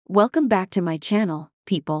Welcome back to my channel,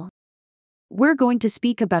 people. We're going to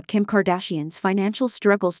speak about Kim Kardashian's financial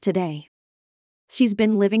struggles today. She's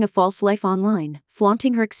been living a false life online,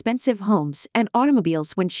 flaunting her expensive homes and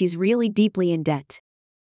automobiles when she's really deeply in debt.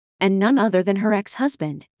 And none other than her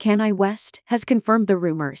ex-husband, Kanye West, has confirmed the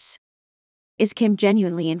rumors. Is Kim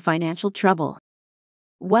genuinely in financial trouble?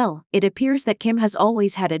 Well, it appears that Kim has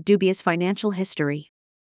always had a dubious financial history.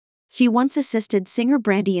 She once assisted singer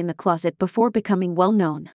Brandy in the closet before becoming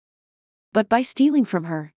well-known. But by stealing from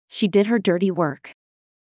her, she did her dirty work.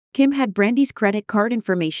 Kim had Brandy's credit card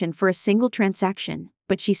information for a single transaction,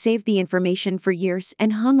 but she saved the information for years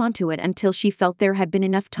and hung onto it until she felt there had been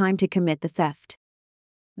enough time to commit the theft.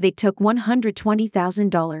 They took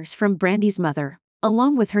 $120,000 from Brandy's mother,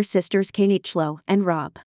 along with her sisters Kanye and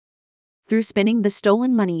Rob. Through spending the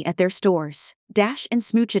stolen money at their stores, Dash and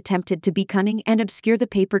Smooch attempted to be cunning and obscure the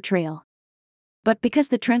paper trail. But because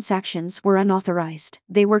the transactions were unauthorized,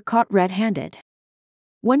 they were caught red-handed.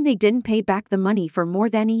 When they didn't pay back the money for more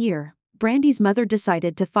than a year, Brandy's mother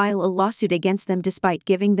decided to file a lawsuit against them despite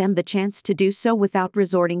giving them the chance to do so without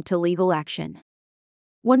resorting to legal action.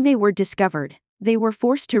 When they were discovered, they were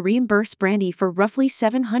forced to reimburse Brandy for roughly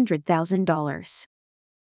 $700,000.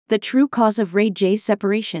 The true cause of Ray J's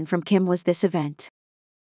separation from Kim was this event.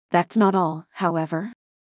 That's not all, however.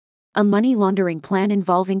 A money laundering plan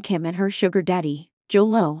involving Kim and her sugar daddy, Joe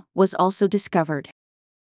Lowe, was also discovered.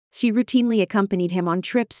 She routinely accompanied him on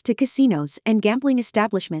trips to casinos and gambling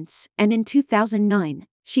establishments, and in 2009,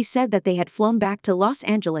 she said that they had flown back to Los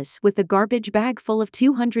Angeles with a garbage bag full of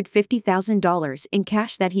 $250,000 in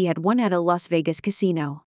cash that he had won at a Las Vegas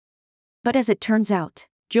casino. But as it turns out,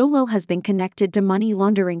 Joe Lowe has been connected to money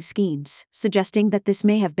laundering schemes, suggesting that this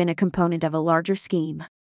may have been a component of a larger scheme.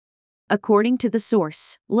 According to the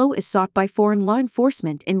source, Lowe is sought by foreign law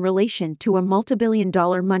enforcement in relation to a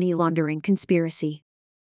multi-billion-dollar money laundering conspiracy.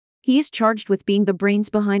 He is charged with being the brains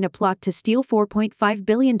behind a plot to steal $4.5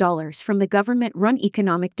 billion from the government-run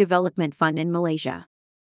Economic Development Fund in Malaysia.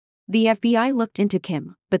 The FBI looked into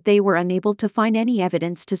Kim, but they were unable to find any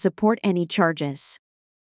evidence to support any charges.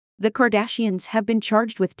 The Kardashians have been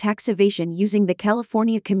charged with tax evasion using the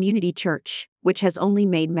California Community Church, which has only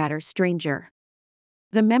made matters stranger.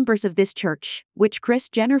 The members of this church, which Kris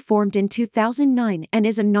Jenner formed in 2009 and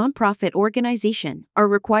is a non-profit organization, are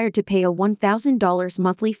required to pay a $1,000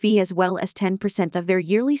 monthly fee as well as 10% of their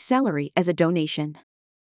yearly salary as a donation.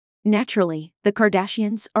 Naturally, the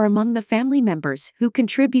Kardashians are among the family members who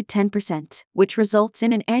contribute 10%, which results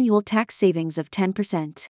in an annual tax savings of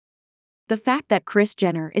 10%. The fact that Kris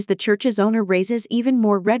Jenner is the church's owner raises even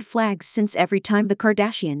more red flags since every time the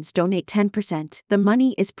Kardashians donate 10%, the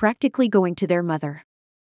money is practically going to their mother.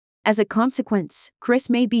 As a consequence, Kris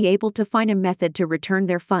may be able to find a method to return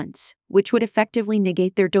their funds, which would effectively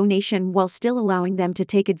negate their donation while still allowing them to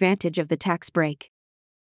take advantage of the tax break.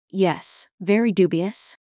 Yes, very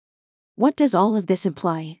dubious. What does all of this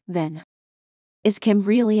imply, then? Is Kim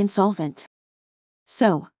really insolvent?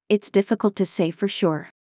 So, it's difficult to say for sure.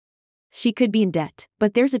 She could be in debt,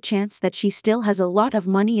 but there's a chance that she still has a lot of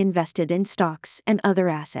money invested in stocks and other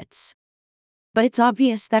assets. But it's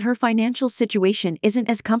obvious that her financial situation isn't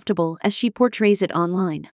as comfortable as she portrays it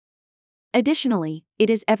online. Additionally, it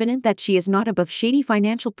is evident that she is not above shady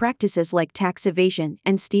financial practices like tax evasion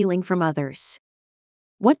and stealing from others.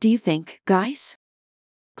 What do you think, guys?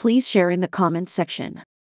 Please share in the comments section.